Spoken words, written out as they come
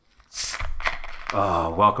Oh,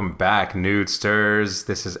 welcome back, Nudesters.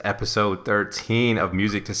 This is episode 13 of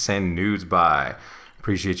Music to Send Nudes By.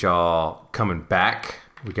 Appreciate y'all coming back.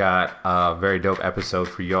 We got a very dope episode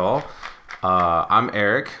for y'all. I'm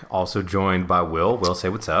Eric, also joined by Will. Will, say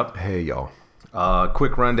what's up. Hey, y'all.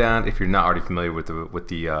 Quick rundown, if you're not already familiar with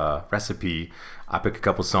the recipe. I pick a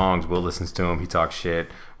couple songs, Will listens to them, he talks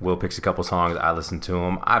shit. Will picks a couple songs, I listen to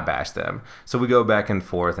them, I bash them. So we go back and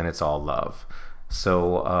forth, and it's all love.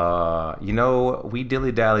 So, we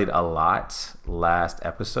dilly-dallied a lot last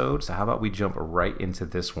episode, so how about we jump right into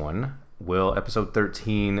this one? Will, episode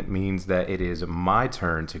 13 means that it is my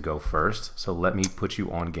turn to go first, so let me put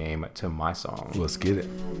you on game to my song. Let's get it.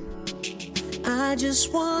 I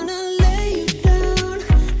just wanna lay you down,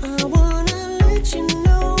 I wanna let you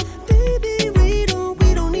know, baby, we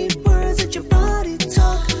don't need words, let your body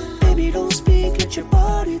talk, baby, don't speak, let your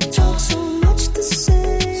body talk, so much to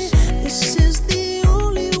say, this is the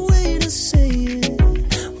only way to say it,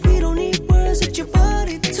 we don't need words, let your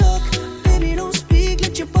body talk, baby, don't speak,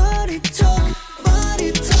 let your body talk,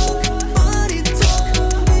 body talk, body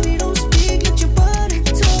talk, baby, don't speak, let your body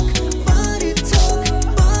talk, body talk,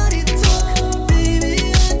 body talk,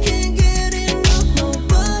 baby, I can't get enough, no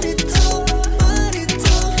body talk,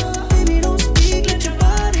 baby, don't speak, let your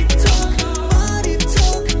body talk, yeah.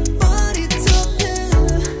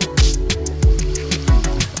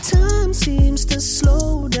 Time seems to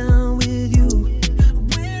slow down with you,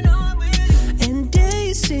 and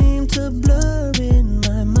days seem to blur in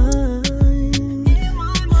my mind.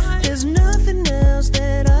 There's nothing else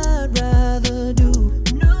that I'd rather do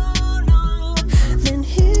than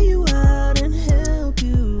hear you out and help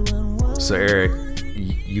you unwind. So, Eric,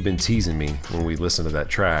 you've been teasing me when we listened to that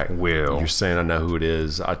track. Will. You're saying I know who it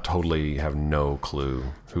is. I totally have no clue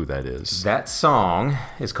who that is. That song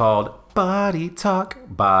is called Body Talk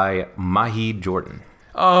by Mahid Jordan.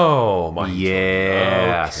 Oh, my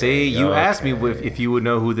Yeah. Okay, See, you asked me okay. if you would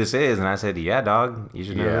know who this is, and I said, yeah, dog, you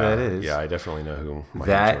should know who that is. Yeah, I definitely know who Michael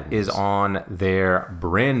That Jordan is on their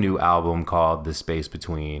brand new album called The Space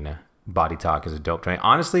Between. Body Talk is a dope train.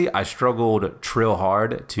 Honestly, I struggled trill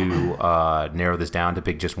hard to narrow this down to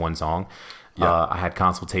pick just one song. Yeah. I had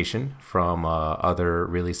consultation from other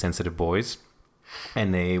really sensitive boys,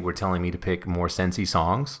 and they were telling me to pick more sensy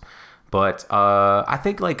songs. But I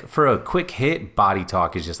think like for a quick hit, Body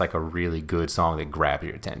Talk is just like a really good song that grabs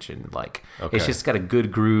your attention. Like Okay. It's just got a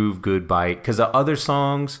good groove, good bite. Because the other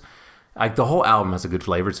songs, like the whole album has a good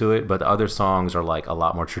flavor to it, but the other songs are like a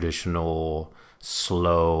lot more traditional,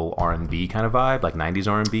 slow R&B kind of vibe, like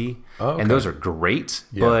 90s R&B. Oh, okay. And those are great,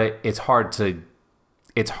 Yeah. but it's hard to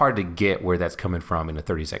get where that's coming from in a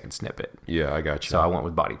 30-second snippet. Yeah, I got you. So I went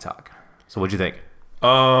with Body Talk. So what'd you think?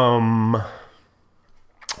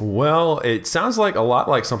 Well, it sounds like a lot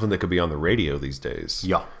like something that could be on the radio these days.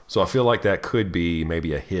 Yeah. So I feel like that could be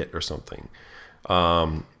maybe a hit or something.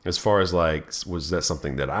 As far as like, was that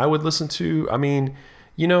something that I would listen to? I mean,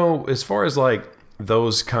 as far as like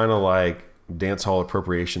those kind of like dance hall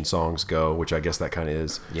appropriation songs go, which I guess that kind of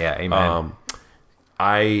is. Yeah, amen.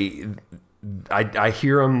 I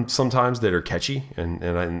hear them sometimes that are catchy and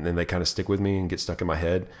they kind of stick with me and get stuck in my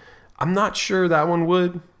head. I'm not sure that one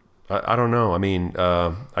would. I don't know. I mean,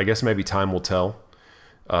 I guess maybe time will tell.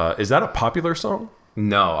 Is that a popular song?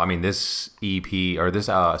 No, I mean this EP or this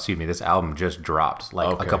album just dropped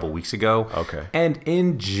like a couple weeks ago. Okay. And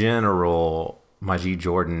in general, Majid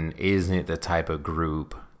Jordan isn't the type of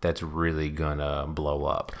group that's really gonna blow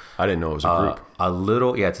up. I didn't know it was a group.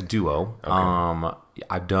 It's a duo. Okay.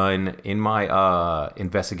 I've done in my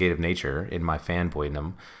investigative nature, in my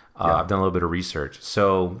fanboydom, I've done a little bit of research.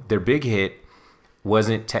 So their big hit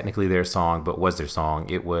wasn't technically their song, but was their song.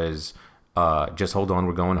 It was Just Hold On,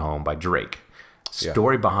 We're Going Home by Drake.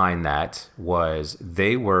 Story behind that was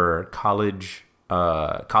they were college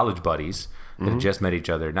buddies that had just met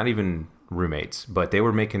each other, not even roommates, but they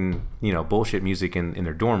were making, bullshit music in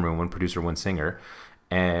their dorm room, one producer, one singer.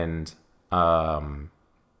 And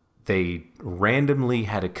they randomly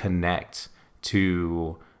had to connect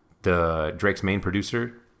to the Drake's main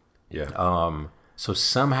producer. Yeah. So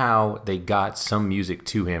somehow they got some music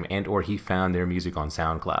to him, and or he found their music on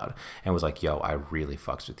SoundCloud and was like, yo, I really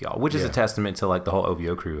fucks with y'all, which is a testament to like the whole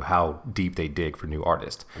OVO crew, how deep they dig for new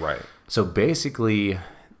artists. Right. So basically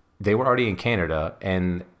they were already in Canada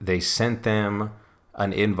and they sent them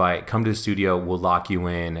an invite, come to the studio, we'll lock you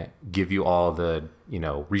in, give you all the,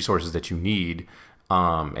 resources that you need,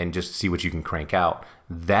 and just see what you can crank out.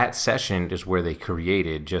 That session is where they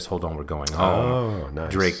created Just Hold On, We're Going Home. Oh,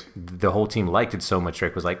 nice. Drake, the whole team liked it so much,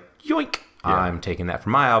 Drake was like, yoink, I'm taking that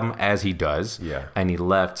from my album, as he does. Yeah. And he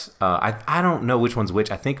left. I don't know which one's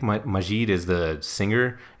which. I think Majid is the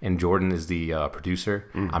singer and Jordan is the producer.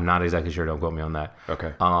 I'm not exactly sure. Don't quote me on that.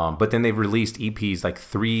 Okay. But then they've released EPs, like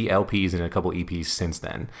 3 LPs and a couple EPs since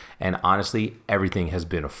then. And honestly, everything has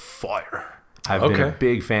been a fire. I've been a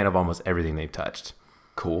big fan of almost everything they've touched.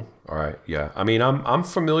 Cool. All right. Yeah. I mean, I'm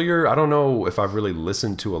familiar. I don't know if I've really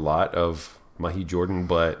listened to a lot of Majid Jordan,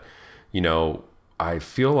 but you know, I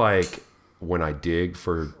feel like when I dig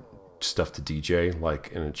for stuff to DJ,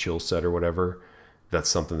 like in a chill set or whatever, that's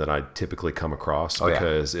something that I typically come across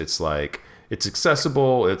because it's like, it's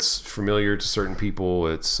accessible, it's familiar to certain people,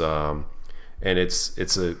 it's they've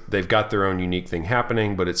got their own unique thing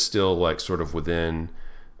happening, but it's still like sort of within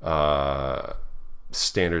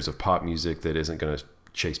standards of pop music that isn't going to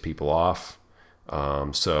chase people off.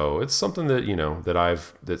 So it's something that, you know,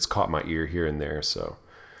 that's caught my ear here and there. So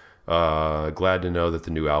glad to know that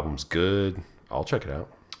the new album's good. I'll check it out.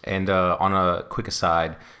 And on a quick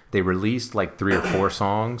aside, they released like 3 or 4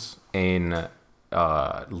 songs in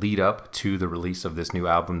lead up to the release of this new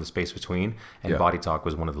album, The Space Between, and Body Talk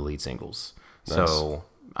was one of the lead singles. Nice. So,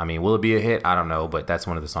 I mean, will it be a hit? I don't know, but that's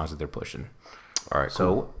one of the songs that they're pushing. All right, cool.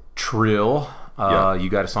 So, Trill, you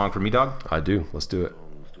got a song for me, dog? I do. Let's do it.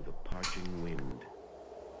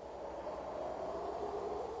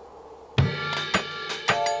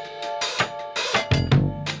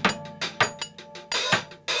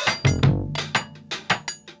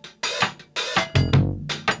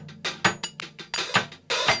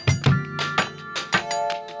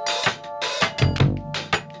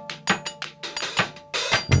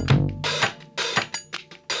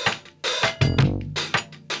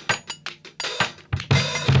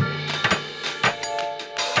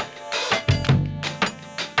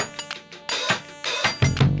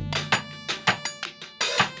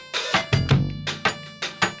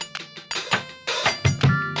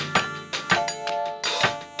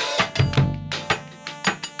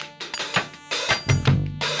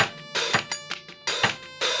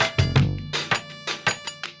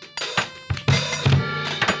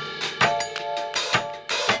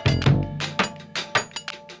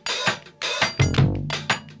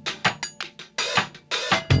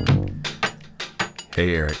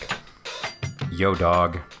 Hey, Eric. Yo,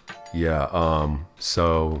 dog. Yeah,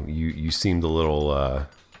 so you seemed a little...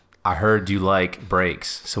 I heard you like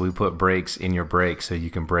breaks, so we put breaks in your break so you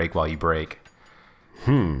can break while you break.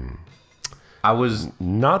 I was...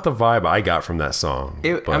 Not the vibe I got from that song.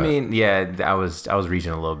 I mean, yeah, I was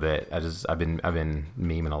reaching a little bit. I've been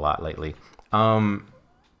memeing a lot lately. I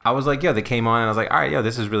was like, yeah, they came on and I was like, all right, yeah,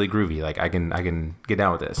 this is really groovy. Like I can get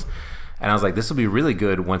down with this. And I was like, this will be really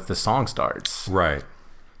good once the song starts. Right.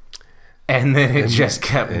 And then it just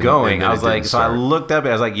kept going. I was like, so start. I looked up and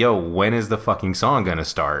I was like, yo, when is the fucking song going to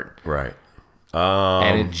start? Right.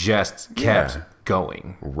 And it just kept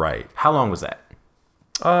going. Right. How long was that?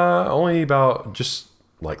 Only about just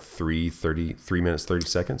like 3 minutes, 30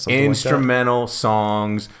 seconds. Something Instrumental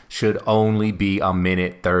songs should only be a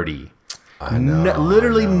minute 30. I know.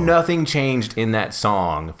 Literally nothing changed in that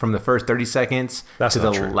song from the first 30 seconds to the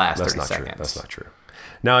last 30 seconds. That's not true.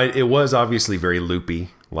 Now, it was obviously very loopy.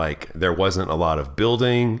 Like, there wasn't a lot of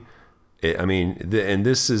building. And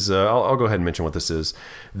this is... I'll go ahead and mention what this is.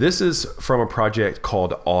 This is from a project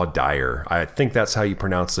called Audire. I think that's how you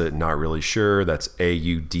pronounce it. Not really sure. That's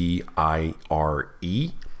Audire.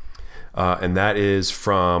 And that is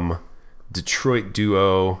from Detroit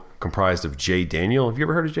duo... comprised of Jay Daniel. Have you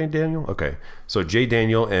ever heard of Jay Daniel? Okay. So Jay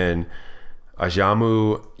Daniel and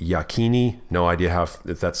Ajamu Yakini. No idea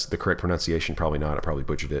if that's the correct pronunciation. Probably not. I probably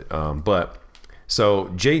butchered it. But so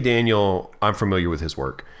Jay Daniel, I'm familiar with his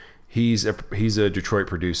work. He's a Detroit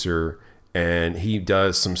producer and he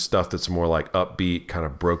does some stuff that's more like upbeat, kind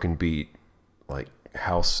of broken beat, like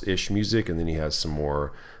house-ish music. And then he has some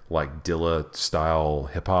more like Dilla style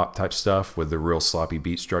hip hop type stuff with the real sloppy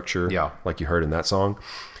beat structure. Yeah. Like you heard in that song.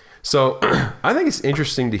 So I think it's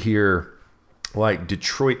interesting to hear like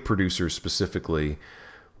Detroit producers specifically,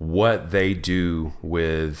 what they do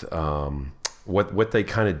with, what they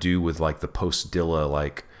kind of do with like the post Dilla,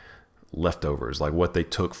 like leftovers, like what they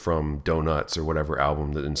took from Donuts or whatever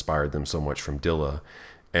album that inspired them so much from Dilla.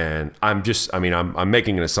 And I'm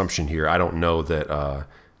making an assumption here. I don't know that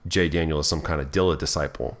Jay Daniel is some kind of Dilla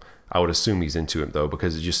disciple. I would assume he's into it though,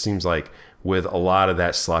 because it just seems like with a lot of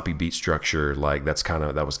that sloppy beat structure, like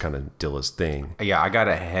that was kind of Dilla's thing. Yeah, I got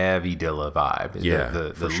a heavy Dilla vibe. Yeah,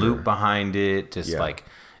 the loop behind it, just like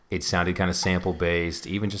it sounded kind of sample based,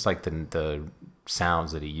 even just like the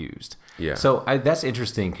sounds that he used. Yeah. So that's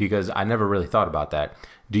interesting because I never really thought about that.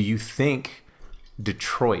 Do you think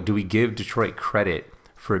do we give Detroit credit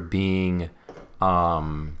for being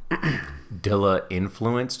Dilla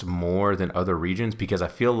influenced more than other regions, because I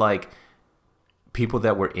feel like people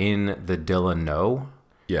that were in the Dilla know,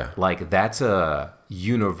 Yeah. like that's a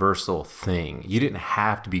universal thing. You didn't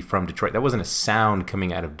have to be from Detroit. That wasn't a sound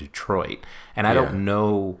coming out of Detroit. And I don't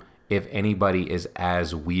know if anybody is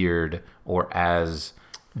as weird or as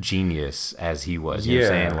genius as he was. You know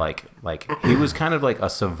what I'm saying? Like he was kind of like a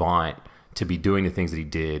savant to be doing the things that he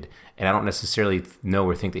did. And I don't necessarily know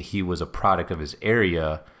or think that he was a product of his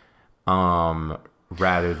area,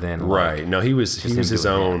 rather than Right. No, he was his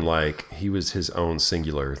doing own, like, he was his own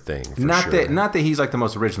singular thing. For not sure. that he's like the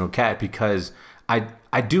most original cat, because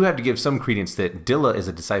I do have to give some credence that Dilla is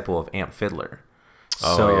a disciple of Amp Fiddler.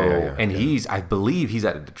 So I believe he's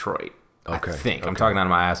out of Detroit. Okay. I think I'm talking out of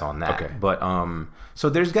my ass on that. Okay. But so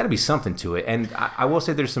there's got to be something to it, and I will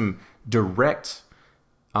say there's some direct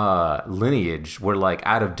lineage where like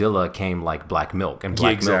out of Dilla came like Black Milk, and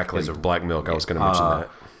Black exactly. Milk is Black Milk. I was going to mention that.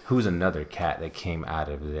 Who's another cat that came out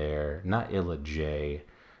of there? Not Illa J,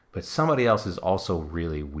 but somebody else is also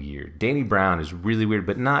really weird. Danny Brown is really weird,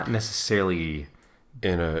 but not necessarily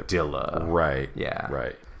In a Dilla. right. Yeah.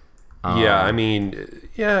 Right. Yeah. I mean,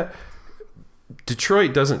 yeah.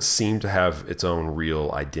 Detroit doesn't seem to have its own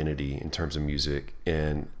real identity in terms of music,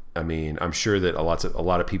 and I mean, I'm sure that a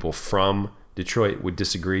lot of people from Detroit would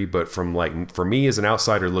disagree, but for me as an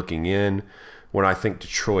outsider looking in, when I think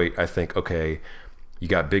Detroit, I think, okay, you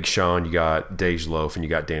got Big Sean, you got Dej Loaf, and you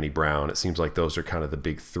got Danny Brown. It seems like those are kind of the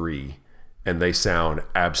big three, and they sound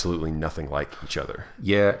absolutely nothing like each other.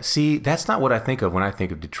 Yeah, see, that's not what I think of when I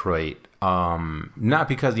think of Detroit. Not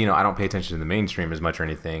because, I don't pay attention to the mainstream as much or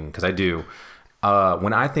anything, because I do.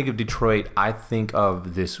 When I think of Detroit, I think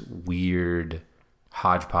of this weird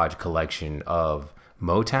hodgepodge collection of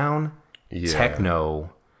Motown,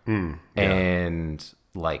 techno, and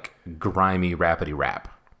like grimy rapidy rap.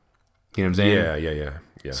 You know what I'm saying?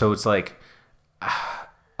 Yeah. So it's like,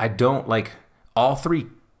 I don't like, all three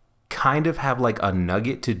kind of have like a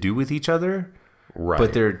nugget to do with each other, Right.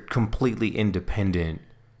 but they're completely independent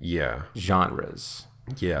Yeah. genres.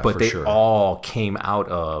 Yeah, But for they sure. all came out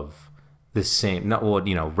of the same, not, well,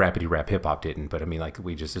 rapidy rap hip hop didn't, but I mean, like,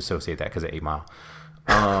 we just associate that because of 8 Mile.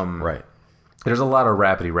 Right. There's a lot of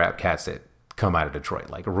rapidy rap cats that come out of Detroit.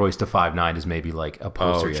 Like Royce da 5'9" is maybe like a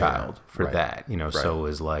poster child for Right. that. So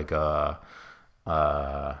is like all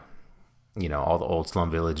the old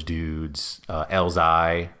Slum Village dudes,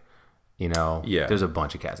 Elzai, Yeah. there's a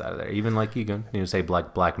bunch of cats out of there. Even like you can say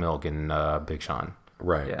Black Milk and Big Sean.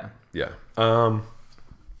 Right. Yeah. Yeah.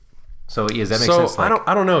 So does that make So sense? Like,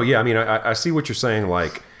 I don't know. Yeah, I mean, I see what you're saying.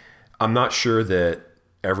 Like, I'm not sure that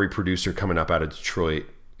every producer coming up out of Detroit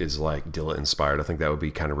is like Dilla inspired. I think that would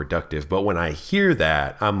be kind of reductive. But when I hear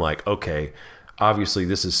that, I'm like, okay, obviously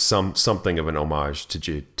this is something of an homage to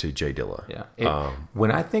J Dilla. Yeah.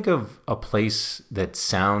 When I think of a place that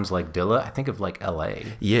sounds like Dilla, I think of like L.A.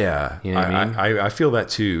 Yeah, You know what I mean? I feel that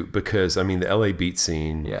too, because I mean the LA beat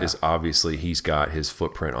scene Yeah. is obviously, he's got his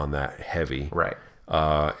footprint on that heavy. Right.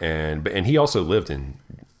 And he also lived in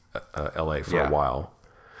LA for Yeah. a while.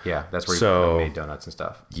 Yeah, that's where So- he made donuts and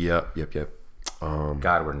stuff. Yep.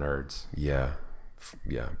 God, we're nerds. Yeah,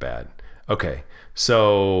 bad. Okay,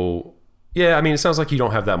 so yeah, I mean, it sounds like you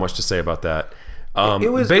don't have that much to say about that.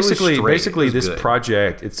 It was basically straight. It was this good.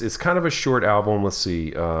 project. It's kind of a short album. Let's see,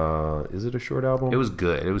 is it a short album? It was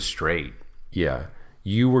good. It was straight. Yeah.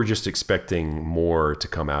 You were just expecting more to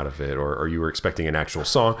come out of it, or you were expecting an actual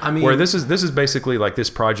song. I mean- where this is basically like this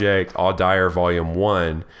project, All Dyer Volume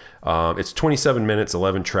 1. It's 27 minutes,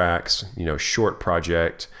 11 tracks, short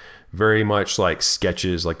project, very much like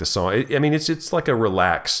sketches, like the song. It's like a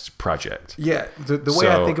relaxed project. Yeah, the way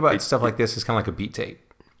I So think about stuff like this is kind of like a beat tape.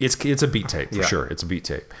 It's a beat tape for Yeah. sure. It's a beat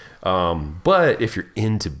tape. But if you're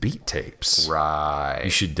into beat tapes, Right. you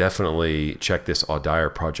should definitely check this All Dyer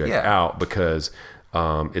project Yeah. out, because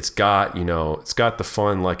it's got the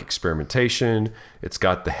fun, like, experimentation. It's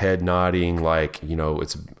got the head nodding, like,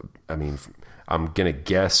 I'm going to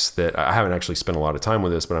guess that I haven't actually spent a lot of time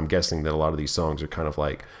with this, but I'm guessing that a lot of these songs are kind of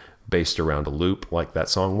like based around a loop, like that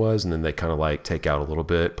song was. And then they kind of like take out a little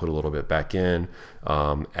bit, put a little bit back in,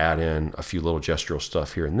 add in a few little gestural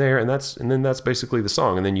stuff here and there. And then that's basically the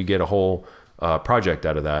song. And then you get a whole project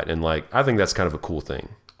out of that. And like, I think that's kind of a cool thing.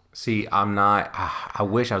 See, I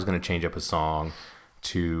wish I was going to change up a song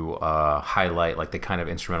to highlight like the kind of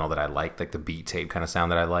instrumental that I like the beat tape kind of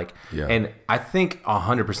sound that I like. Yeah. And I think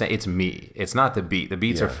 100% it's me. It's not the beat. The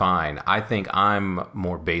beats are fine. I think I'm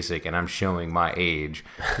more basic, and I'm showing my age,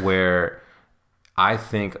 where I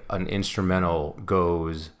think an instrumental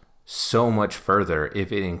goes so much further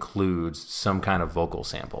if it includes some kind of vocal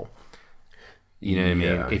sample. You know what I mean?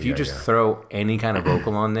 Yeah, If you yeah, just yeah. throw any kind of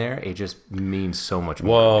vocal on there, it just means so much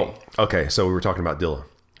more. to me. Well, okay, so we were talking about Dilla.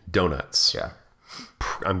 Donuts. Yeah.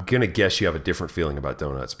 I'm gonna guess you have a different feeling about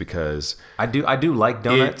Donuts because I do like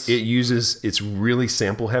donuts. it's really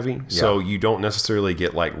sample heavy, so you don't necessarily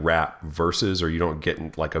get like rap verses, or you don't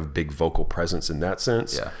get like a big vocal presence in that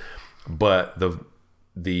sense. Yeah. But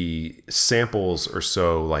the samples are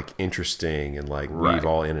so like interesting and like weave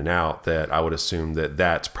all in and out that I would assume that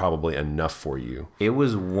that's probably enough for you. It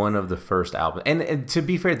was one of the first albums. And to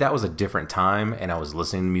be fair, that was a different time, and I was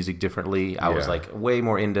listening to music differently. I was like way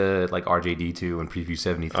more into like RJD2 and Preview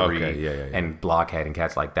 73 and Blockhead and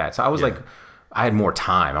cats like that. So I was like, I had more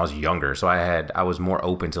time. I was younger, so I was more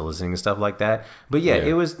open to listening to stuff like that. But yeah,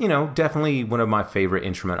 it was, definitely one of my favorite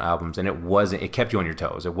instrumental albums, and it kept you on your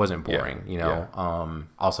toes. It wasn't boring,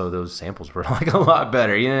 Also, those samples were like a lot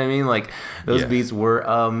better. You know what I mean? Like those beats were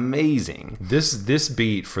amazing. This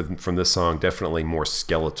beat from this song definitely more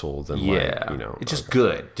skeletal than it's just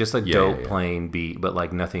good, just a dope plain beat, but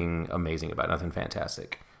like nothing amazing about it, nothing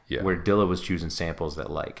fantastic. Yeah. Where Dilla was choosing samples that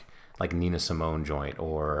like Nina Simone joint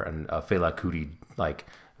or a Fela Kuti like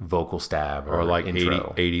vocal stab or like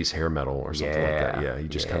intro. 80s hair metal or something like that. Yeah, you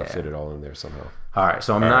just kind of fit it all in there somehow. All right,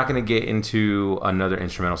 so I'm not going to get into another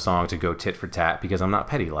instrumental song to go tit for tat because I'm not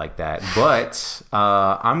petty like that. But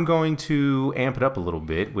I'm going to amp it up a little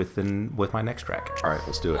bit with my next track. All right,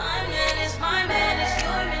 let's do it. My man is my man, is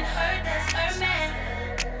your man, her, that's her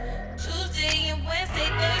man. Tuesday and Wednesday,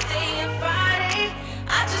 Thursday and Friday,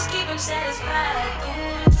 I just keep him satisfied.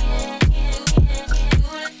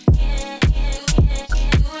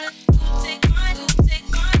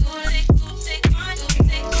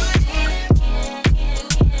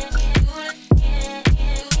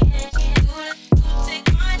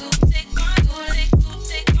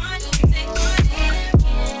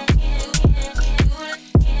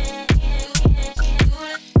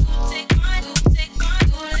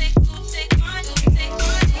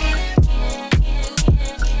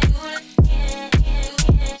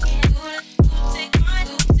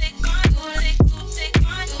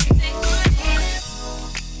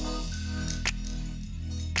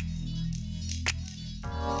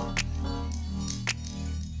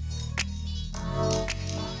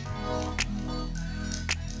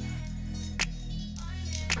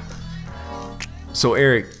 So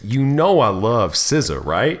Eric, you know I love SZA,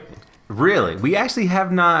 right? Really? We actually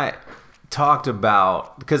have not talked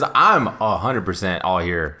about, because I'm 100% all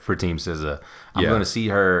here for Team SZA. I'm going to see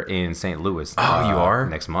her in St. Louis. Oh, you are?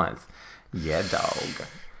 Next month. Yeah, dog.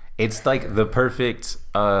 It's like the perfect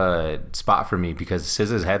spot for me because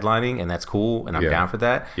SZA's headlining, and that's cool, and I'm down for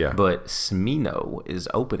that. Yeah. But Smino is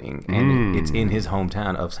opening, and it's in his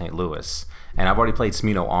hometown of St. Louis. And I've already played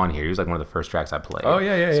Smino on here. He was like one of the first tracks I played. Oh,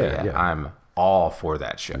 yeah. So I'm all for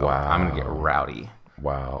that show. Wow. I'm going to get rowdy.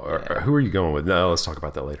 Wow. Who are you going with? No, let's talk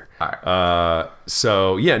about that later. All right.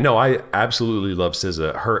 I absolutely love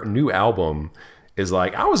SZA. Her new album is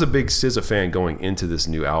like, I was a big SZA fan going into this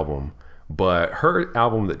new album, but her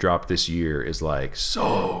album that dropped this year is like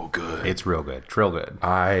so good. It's real good. It's real good.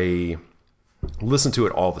 I listen to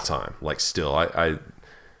it all the time. Like still, I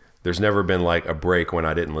there's never been like a break when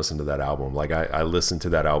I didn't listen to that album. Like I listen to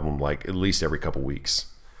that album like at least every couple weeks.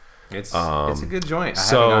 It's a good joint. I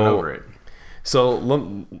haven't gotten over it. So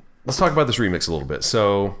let's talk about this remix a little bit.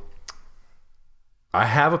 So I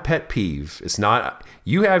have a pet peeve. It's not,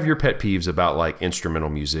 you have your pet peeves about like instrumental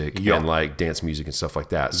music and like dance music and stuff like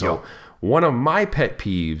that. So one of my pet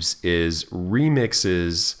peeves is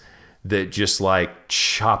remixes that just like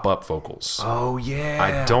chop up vocals. Oh yeah.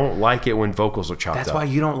 I don't like it when vocals are chopped up. That's why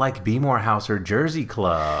you don't like Be More House or Jersey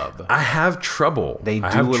Club. I have trouble. They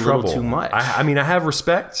do a little too much. I mean, I have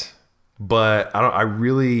respect, but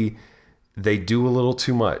they do a little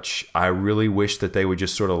too much. I really wish that they would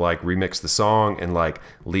just sort of like remix the song and like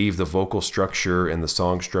leave the vocal structure and the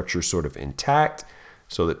song structure sort of intact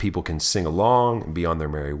so that people can sing along and be on their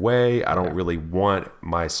merry way. I don't really want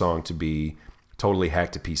my song to be totally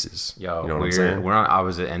hacked to pieces. Yo, you know what I'm saying? We're on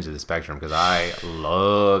opposite ends of the spectrum because I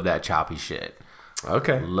love that choppy shit.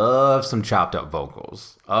 Okay. Love some chopped up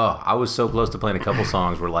vocals. Oh, I was so close to playing a couple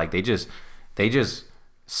songs where like they just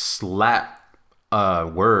slap a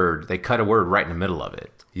word, they cut a word right in the middle of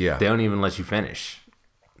it. Yeah. They don't even let you finish.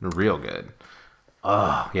 Real good.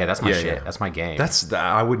 Oh, yeah, that's my shit. Yeah. That's my game.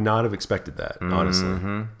 I would not have expected that,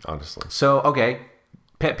 honestly. So, okay,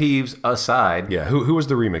 pet peeves aside. Yeah, who was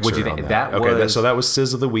the remixer? What'd you think? On that? So that was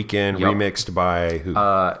SZA The Weeknd, remixed by who?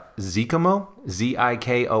 Zikomo,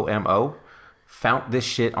 Zikomo. found this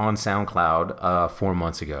shit on SoundCloud 4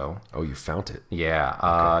 months ago. Oh, you found it?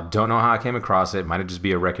 Yeah. Don't know how I came across it. Might have just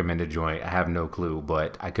be a recommended joint. I have no clue,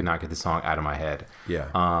 but I could not get the song out of my head.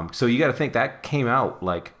 Yeah. So you got to think that came out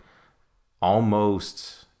like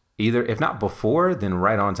almost either, if not before, then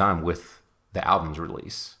right on time with the album's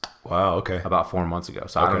release. Wow. Okay. About 4 months ago.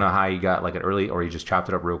 So I don't know how you got like an early, or you just chopped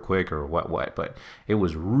it up real quick, or what. But it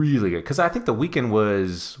was really good because I think The Weeknd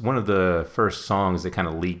was one of the first songs that kind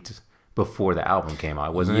of leaked before the album came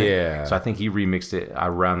out, wasn't it? Yeah. So I think he remixed it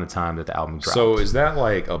around the time that the album dropped. So is that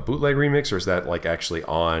like a bootleg remix, or is that like actually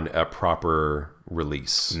on a proper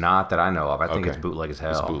release? Not that I know of. I think it's bootleg as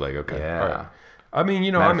hell. It's bootleg. Okay. Yeah. All right. I mean,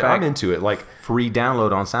 you know, I'm into it. Like, free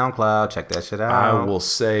download on SoundCloud. Check that shit out. I will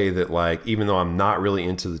say that, like, even though I'm not really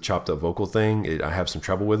into the chopped up vocal thing, I have some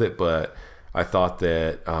trouble with it. But I thought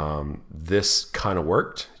that this kind of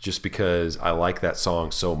worked just because I like that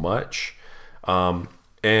song so much.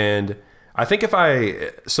 And I think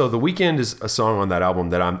so The Weeknd is a song on that album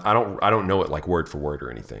that I don't know it like word for word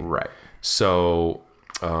or anything. Right. So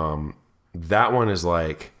that one is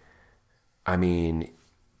like, I mean,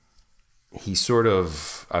 he sort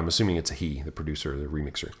of, I'm assuming it's a he, the producer, the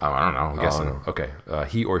remixer. Oh, I don't know. I'm guessing. Okay.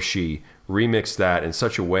 He or she remixed that in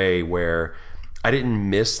such a way where I didn't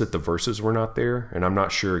miss that the verses were not there, and I'm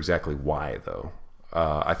not sure exactly why though.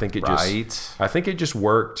 I think it just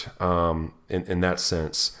worked in that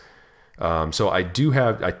sense. So I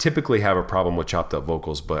typically have a problem with chopped up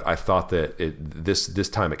vocals, but I thought that this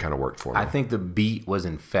time it kind of worked for me. I think the beat was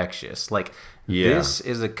infectious. Like this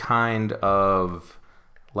is a kind of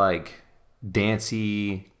like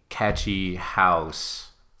dancey, catchy house,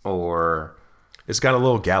 or it's got a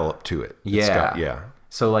little gallop to it. Yeah.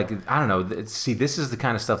 So like, I don't know. See, this is the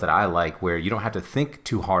kind of stuff that I like, where you don't have to think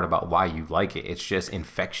too hard about why you like it. It's just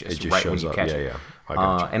infectious. It just shows up. Catch it. Yeah. I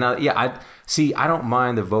got you. I don't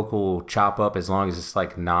mind the vocal chop up as long as it's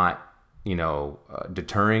like not,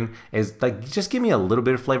 deterring. Is like, just give me a little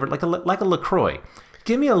bit of flavor, like a LaCroix.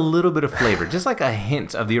 Give me a little bit of flavor, just like a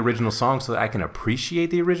hint of the original song so that I can appreciate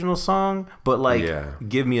the original song, but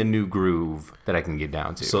give me a new groove that I can get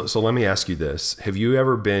down to. So let me ask you this. Have you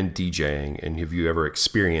ever been DJing, and have you ever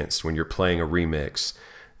experienced when you're playing a remix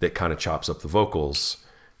that kind of chops up the vocals,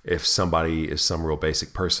 if somebody is some real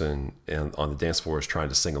basic person and on the dance floor is trying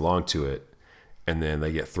to sing along to it, and then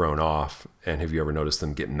they get thrown off, and have you ever noticed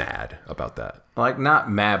them get mad about that? Like not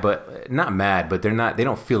mad, but they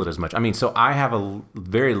don't feel it as much. I mean, so I have a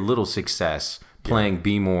very little success playing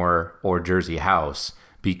Be More or Jersey House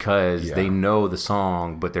because they know the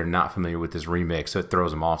song, but they're not familiar with this remix, so it throws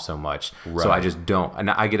them off so much. Right. So I just don't, and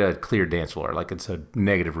I get a clear dance floor, like it's a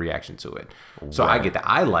negative reaction to it. So I get that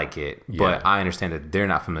I like it, but I understand that they're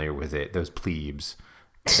not familiar with it, those plebes,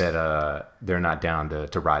 that they're not down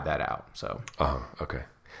to ride that out. So okay,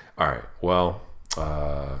 all right, well,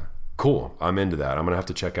 cool, I'm into that. I'm gonna have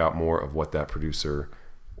to check out more of what that producer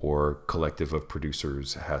or collective of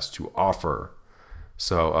producers has to offer.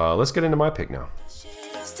 So let's get into my pick now.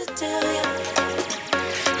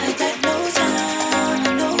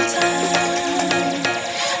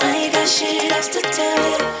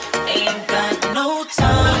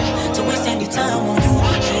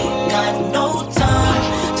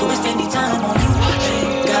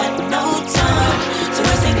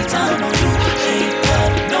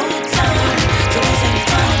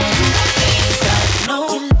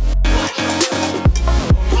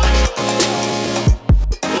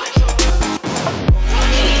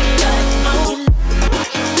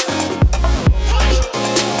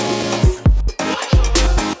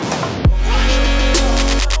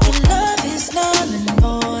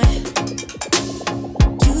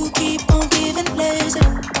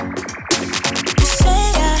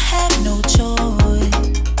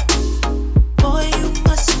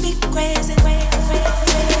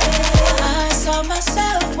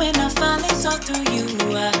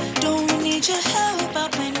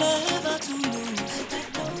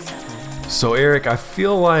 So Eric, I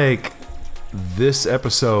feel like this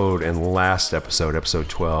episode and last episode, episode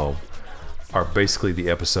 12, are basically the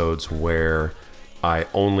episodes where I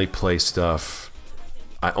only play types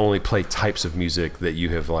of music that you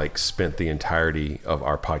have like spent the entirety of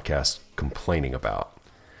our podcast complaining about.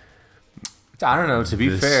 I don't know. To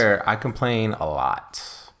be fair, I complain a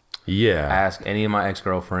lot. Yeah. Ask any of my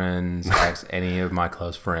ex-girlfriends, ask any of my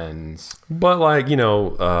close friends. But like,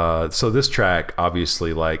 so this track,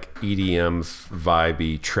 obviously like EDM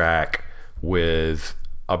vibey track with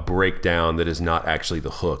a breakdown that is not actually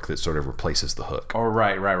the hook, that sort of replaces the hook. Oh,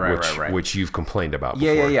 right. Which you've complained about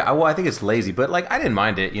before. Yeah. Well, I think it's lazy, but like I didn't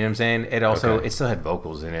mind it. You know what I'm saying? It also, it still had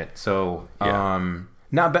vocals in it. So,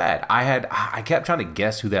 Not bad. I kept trying to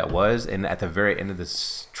guess who that was, and at the very end of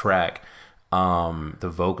this track,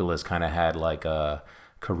 the vocalist kind of had like a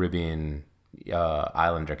Caribbean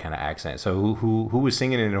islander kind of accent. So who was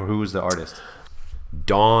singing it, or who was the artist?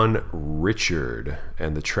 Dawn Richard,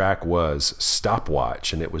 and the track was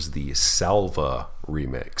Stopwatch, and it was the Salva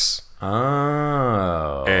remix.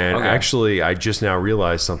 Oh. And okay. actually, I just now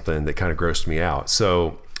realized something that kind of grossed me out.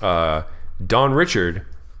 So, Dawn Richard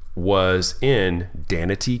was in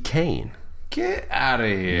Danity Kane. Get out of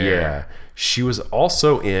here. Yeah. She was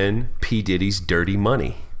also in P. Diddy's Dirty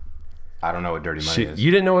Money. I don't know what Dirty Money is. You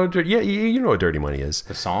didn't know what you know what Dirty Money is.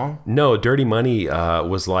 The song? No, Dirty Money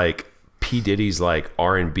was like P. Diddy's like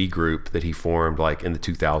R&B group that he formed like in the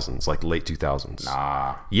 2000s, like late 2000s.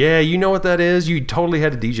 Nah. Yeah, you know what that is? You totally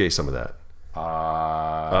had to DJ some of that.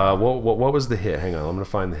 What was the hit? Hang on, I'm gonna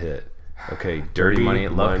find the hit. Okay, Dirty Money,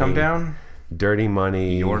 Love Come Down? Dirty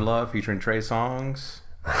Money. Your Love featuring Trey Songz.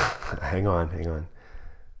 hang on.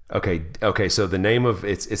 Okay, so the name of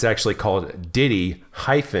it's actually called Diddy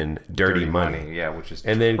hyphen Dirty Money. Yeah, which is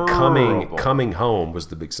and then terrible. Coming Home was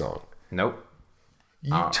the big song. Nope.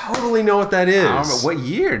 You totally know what that is. I don't know. What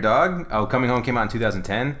year, dog? Oh, Coming Home came out in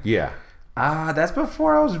 2010? Yeah. That's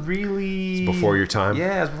before I was really... It's before your time?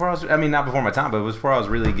 Yeah, it's before I was... I mean, not before my time, but it was before I was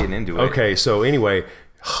really getting into it. Okay, so anyway,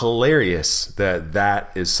 hilarious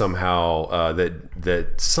that is somehow...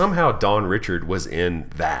 that somehow Dawn Richard was in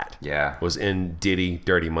that. Yeah. Was in Diddy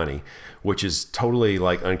Dirty Money, which is totally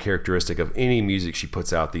like uncharacteristic of any music she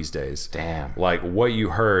puts out these days. Damn. Like what you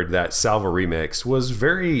heard, that Salva remix was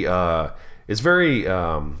very... it's very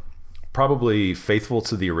probably faithful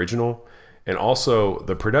to the original, and also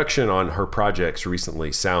the production on her projects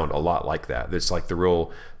recently sound a lot like that. It's like the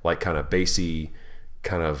real like kind of bassy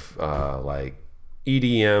kind of like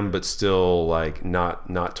EDM, but still like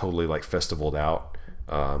not totally like festivaled out,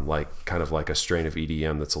 like kind of like a strain of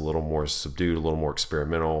EDM that's a little more subdued, a little more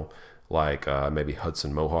experimental, like maybe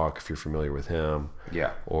Hudson Mohawk, if you're familiar with him.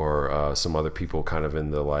 Yeah. Or some other people kind of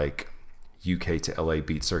in the like UK to LA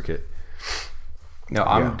beat circuit. No,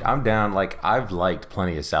 I'm down. Like, I've liked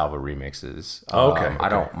plenty of Salva remixes. Okay. I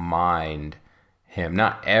don't mind him.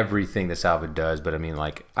 Not everything that Salva does, but I mean,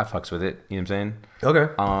 like, I fucks with it. You know what I'm saying?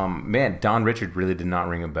 Okay. Man, Don Richard really did not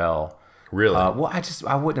ring a bell. Really? Well,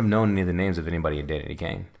 I wouldn't have known any of the names of anybody in Danity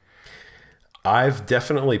Kane. I've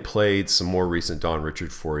definitely played some more recent Don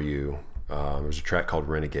Richard for you. There's a track called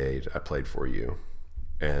Renegade I played for you,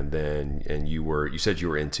 and you said you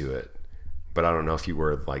were into it. But I don't know if you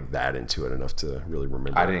were like that into it enough to really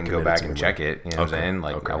remember. I didn't go back and check it. You know what I'm saying?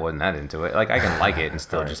 Like, I wasn't that into it. Like, I can like it and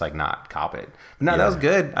still just like not cop it. But no, that was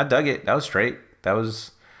good. I dug it. That was straight. That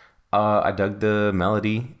was, I dug the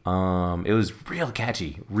melody. It was real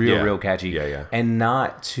catchy. Real catchy. Yeah. And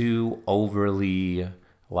not too overly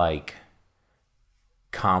like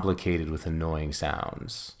complicated with annoying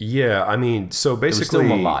sounds. Yeah, I mean, so basically, it was still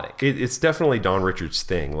melodic. It's definitely Don Richard's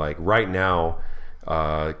thing. Like right now,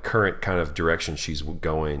 current kind of direction she's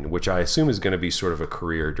going, which I assume is going to be sort of a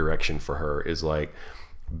career direction for her, is like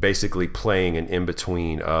basically playing an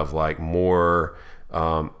in-between of like more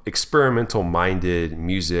experimental minded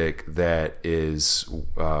music that is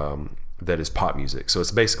pop music. So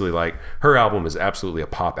it's basically like her album is absolutely a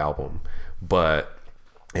pop album, but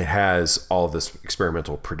it has all this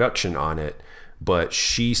experimental production on it, but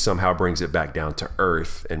she somehow brings it back down to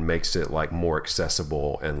earth and makes it like more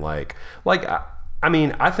accessible and like I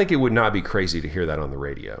mean, I think it would not be crazy to hear that on the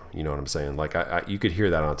radio. You know what I'm saying? Like, you could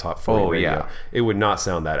hear that on Top 40 radio. Yeah. It would not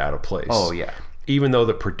sound that out of place. Oh, yeah. Even though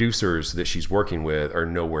the producers that she's working with are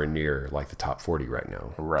nowhere near like the Top 40 right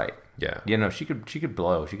now. Right. Yeah. You know, she could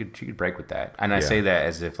blow. She could break with that. And I say that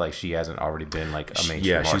as if like she hasn't already been like a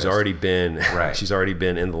mainstream artist. She's already been right. She's already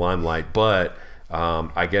been in the limelight, but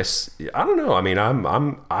I guess I don't know. I mean,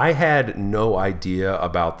 I had no idea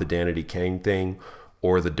about the Danity Kane thing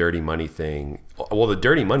or the Dirty Money thing. Well, the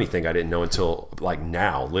Dirty Money thing I didn't know until like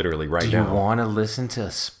now, literally right now. Do you want to listen to a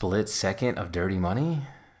split second of Dirty Money?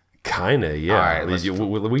 Kind of, yeah. All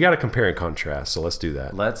right, we got to compare and contrast, so let's do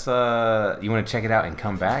that. Let's you want to check it out and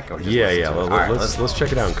come back, or just let's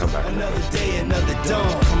check it out and come back. Another day, another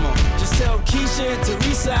dawn. Come on, just tell Keisha and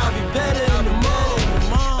Teresa I'll be better in the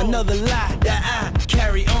morning. Another lie that I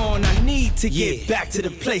carry on. I need to get back to the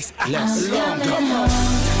place I belong. Come on,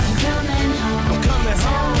 I'm coming home. I'm coming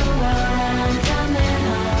home. I'm coming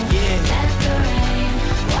home. Yeah. Let the rain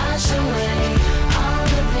wash away all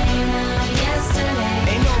the pain of yesterday.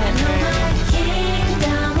 Ain't no I know my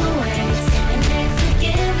kingdom awaits, and they've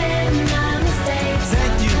forgiven my mistakes.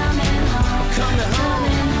 Thank you. Coming home. I'm coming home.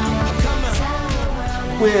 I'm coming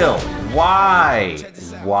home. Will, why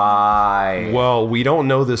Why? Well, we don't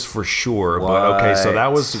know this for sure, but okay. So What?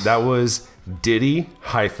 that was Diddy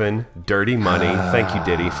hyphen Dirty Money. Thank you,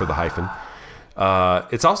 Diddy, for the hyphen.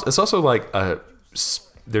 It's also like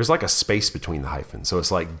there's like a space between the hyphens, so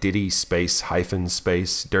it's like Diddy space hyphen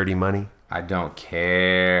space Dirty Money. I don't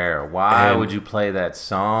care. Why would you play that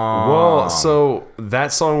song? Well, so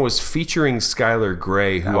that song was featuring Skylar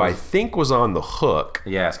Grey, who I think was on the hook.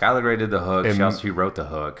 Yeah, Skylar Grey did the hook. She wrote the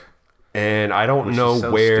hook. And I don't know is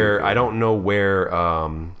so where stupid. I don't know where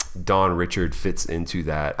Don Richard fits into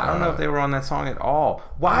that. I don't know if they were on that song at all.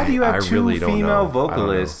 Why do you I have two really don't know. female I don't know.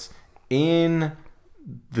 vocalists in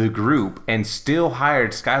the group and still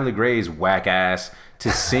hired Skylar Grey's whack ass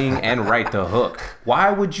to sing and write the hook? Why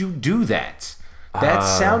would you do that? That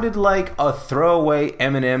sounded like a throwaway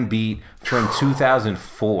Eminem beat from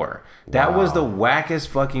 2004. That was the wackest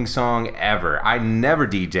fucking song ever. I never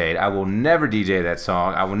DJ'd. I will never DJ that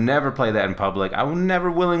song. I will never play that in public. I will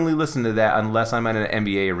never willingly listen to that unless I'm at an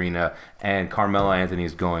NBA arena and Carmelo Anthony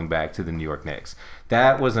is going back to the New York Knicks.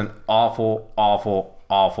 That was an awful, awful,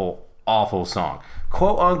 awful, awful song.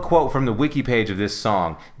 Quote unquote from the wiki page of this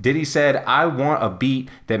song, Diddy said, "I want a beat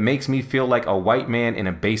that makes me feel like a white man in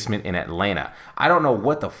a basement in Atlanta." I don't know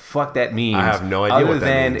what the fuck that means. I have no idea what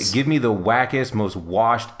that means. Give me the wackest, most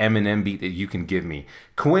washed Eminem beat that you can give me.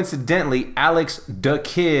 Coincidentally, Alex the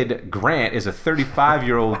Kid Grant is a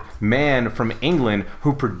 35-year-old man from England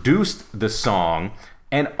who produced the song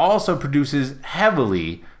and also produces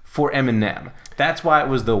heavily for Eminem. That's why it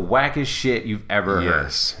was the wackest shit you've ever heard.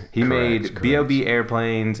 Yes, He correct, made correct. B.O.B.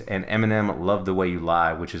 Airplanes and Eminem Love the Way You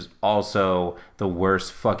Lie, which is also the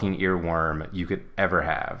worst fucking earworm you could ever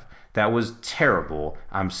have. That was terrible.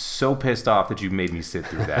 I'm so pissed off that you made me sit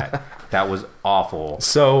through that. That was awful.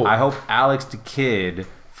 So- I hope Alex the Kid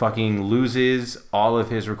fucking loses all of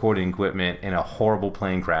his recording equipment in a horrible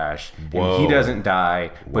plane crash. Whoa. And he doesn't die,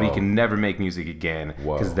 but he Whoa. can never make music again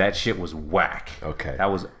because Whoa. that shit was whack. Okay.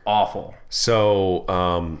 That was awful. So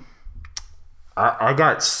I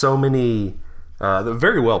got so many,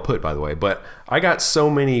 very well put, by the way, but I got so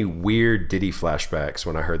many weird Diddy flashbacks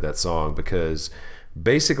when I heard that song because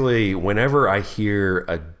basically whenever I hear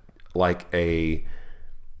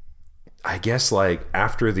I guess like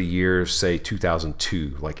after the year, say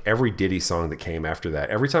 2002, like every Diddy song that came after that,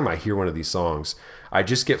 every time I hear one of these songs, I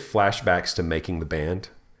just get flashbacks to Making the Band.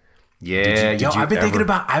 Yeah, did yo, you I've been thinking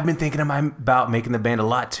ever- about making the band a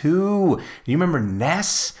lot too. You remember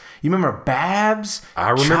Ness? You remember Babs? I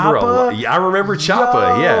remember Choppa? I remember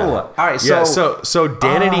Choppa. Yo! Yeah. All right, Yeah, so so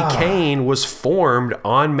Danity Kane was formed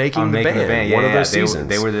on Making the Band. One of those seasons.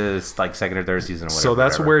 They were the like second or third season or whatever. So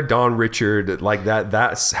that's whatever. where Dawn Richard, like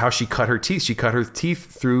that's how she cut her teeth. She cut her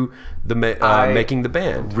teeth through the Making the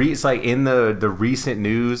Band. It's like in the recent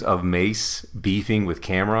news of Mace beefing with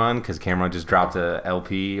Cameron because Cameron just dropped a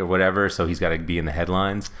LP or whatever, so he's got to be in the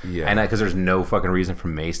headlines. Yeah. And because there's no fucking reason for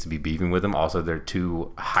Mace to be beefing with him. Also, they're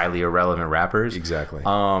two highly irrelevant rappers. Exactly.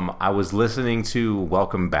 I was listening to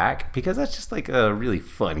Welcome Back because that's just like a really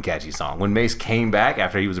fun, catchy song. When Mace came back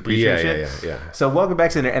after he was a preacher and shit. Yeah. So Welcome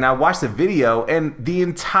Back's in there, and I watched the video, and the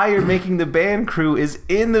entire Making the Band crew is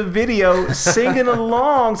in the video singing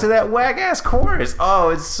along to that whack ass chorus. Oh,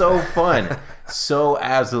 it's so fun, so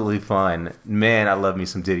absolutely fun, man. I love me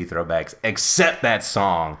some Diddy throwbacks, except that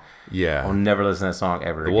song. Yeah. I'll never listen to that song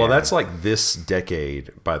ever again. Well, that's like this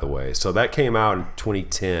decade, by the way. So that came out in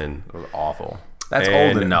 2010. It was awful. That's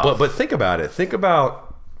And- old enough. But think about it. Think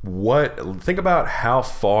about how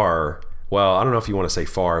far. Well, I don't know if you want to say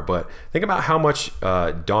far, but think about how much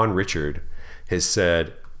Dawn Richard has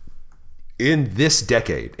said in this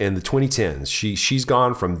decade, in the 2010s. She's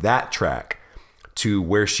gone from that track to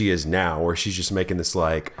where she is now, where she's just making this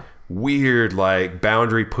like weird, like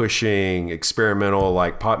boundary pushing, experimental,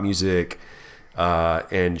 like pop music,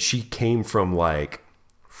 and she came from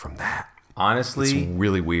that. honestly, It's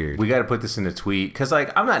really weird. we got to put this in a tweet because,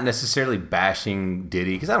 like, I'm not necessarily bashing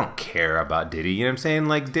Diddy because I don't care about Diddy. You know what I'm saying?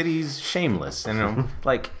 Like, Diddy's shameless, and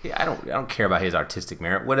like, I don't care about his artistic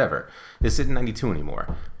merit. Whatever. This isn't '92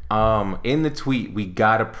 anymore. In the tweet, we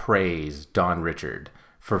gotta praise Dawn Richard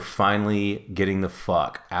for finally getting the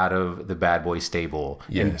fuck out of the Bad Boy stable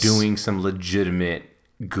and Yes. doing some legitimate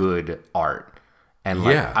good art. And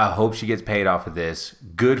like, Yeah. I hope she gets paid off of this.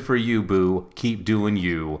 Good for you, boo. Keep doing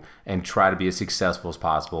you and try to be as successful as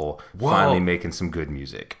possible. Well- Finally making some good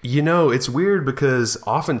music. You know, it's weird because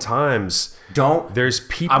oftentimes there's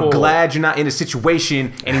people. I'm glad you're not in a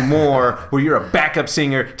situation anymore where you're a backup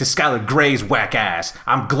singer to Skylar Grey's whack ass.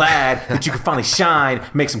 I'm glad that you can finally shine,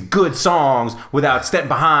 make some good songs without stepping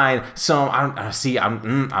behind some. I'm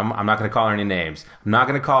not gonna call her any names. I'm not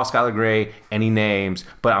gonna call Skylar Grey any names.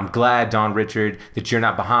 But I'm glad, Dawn Richard, that you're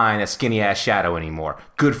not behind that skinny ass shadow anymore.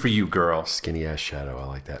 Good for you, girl. Skinny ass shadow. I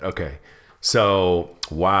like that. Okay. So,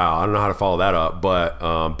 wow. I don't know how to follow that up,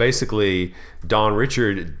 but basically, Dawn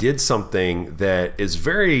Richard did something that is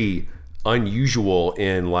very unusual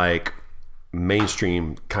in like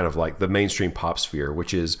mainstream, kind of like the mainstream pop sphere,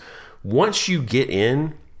 which is once you get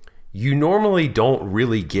in, you normally don't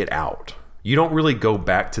really get out. You don't really go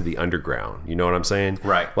back to the underground. You know what I'm saying?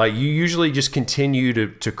 Right. Like you usually just continue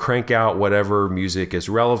to crank out whatever music is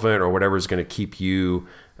relevant or whatever is going to keep you,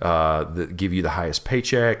 give you the highest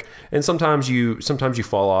paycheck. And sometimes you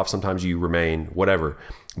fall off, sometimes you remain, whatever.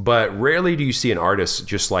 But rarely do you see an artist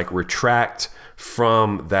just like retract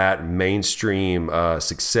from that mainstream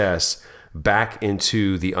success back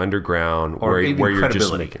into the underground Or where even you're just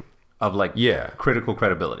credibility. making. Of like critical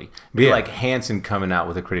credibility. Be like Hanson coming out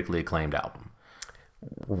with a critically acclaimed album.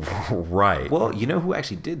 Right. Well, you know who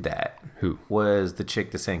actually did that? Who? Was the chick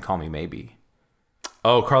that sang Call Me Maybe.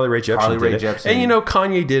 Oh, Carly Rae Jepsen Carly Rae did it. Jepsen. And you know,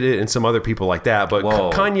 Kanye did it and some other people like that. But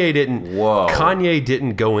Kanye didn't. Kanye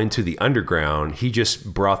didn't go into the underground. He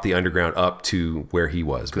just brought the underground up to where he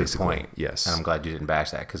was. Good basically. point. Yes. And I'm glad you didn't bash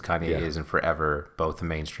that because Kanye is and forever both the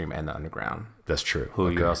mainstream and the underground. That's true. Who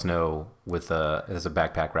you also know with as a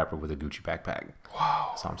backpack rapper with a Gucci backpack. Wow.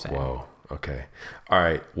 That's all I'm saying. Whoa. Okay. All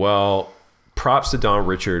right. Well, props to Dawn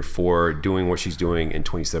Richard for doing what she's doing in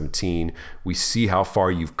 2017. We see how far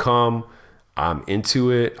you've come. I'm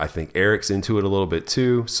into it. I think Eric's into it a little bit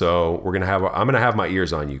too. So I'm gonna have my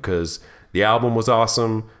ears on you because the album was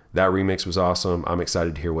awesome. That remix was awesome. I'm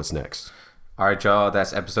excited to hear what's next. All right, y'all.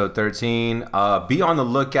 That's episode 13. Be on the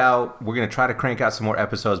lookout. We're gonna try to crank out some more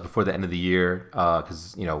episodes before the end of the year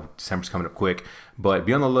because December's coming up quick. But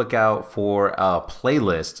be on the lookout for a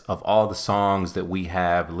playlist of all the songs that we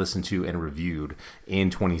have listened to and reviewed in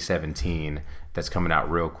 2017. That's coming out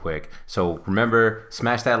real quick. So remember,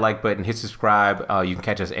 smash that like button, hit subscribe. You can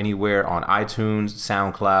catch us anywhere on iTunes,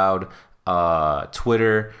 SoundCloud,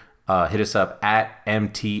 Twitter. Hit us up at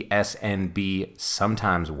MTSNB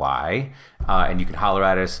sometimes Y. And you can holler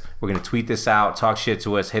at us. We're going to tweet this out, talk shit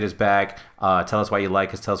to us, hit us back, tell us why you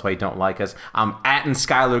like us, tell us why you don't like us. I'm atting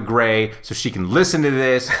Skylar Grey so she can listen to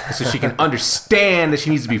this, so she can understand that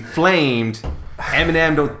she needs to be flamed.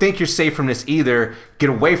 Eminem, don't think you're safe from this either. Get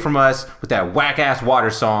away from us with that whack-ass Water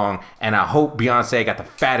song. And I hope Beyonce got the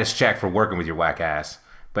fattest check for working with your whack ass.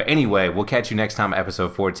 But anyway, we'll catch you next time,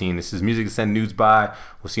 episode 14. This is Music to Send Nudes By.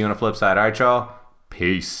 We'll see you on the flip side. All right, y'all.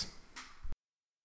 Peace.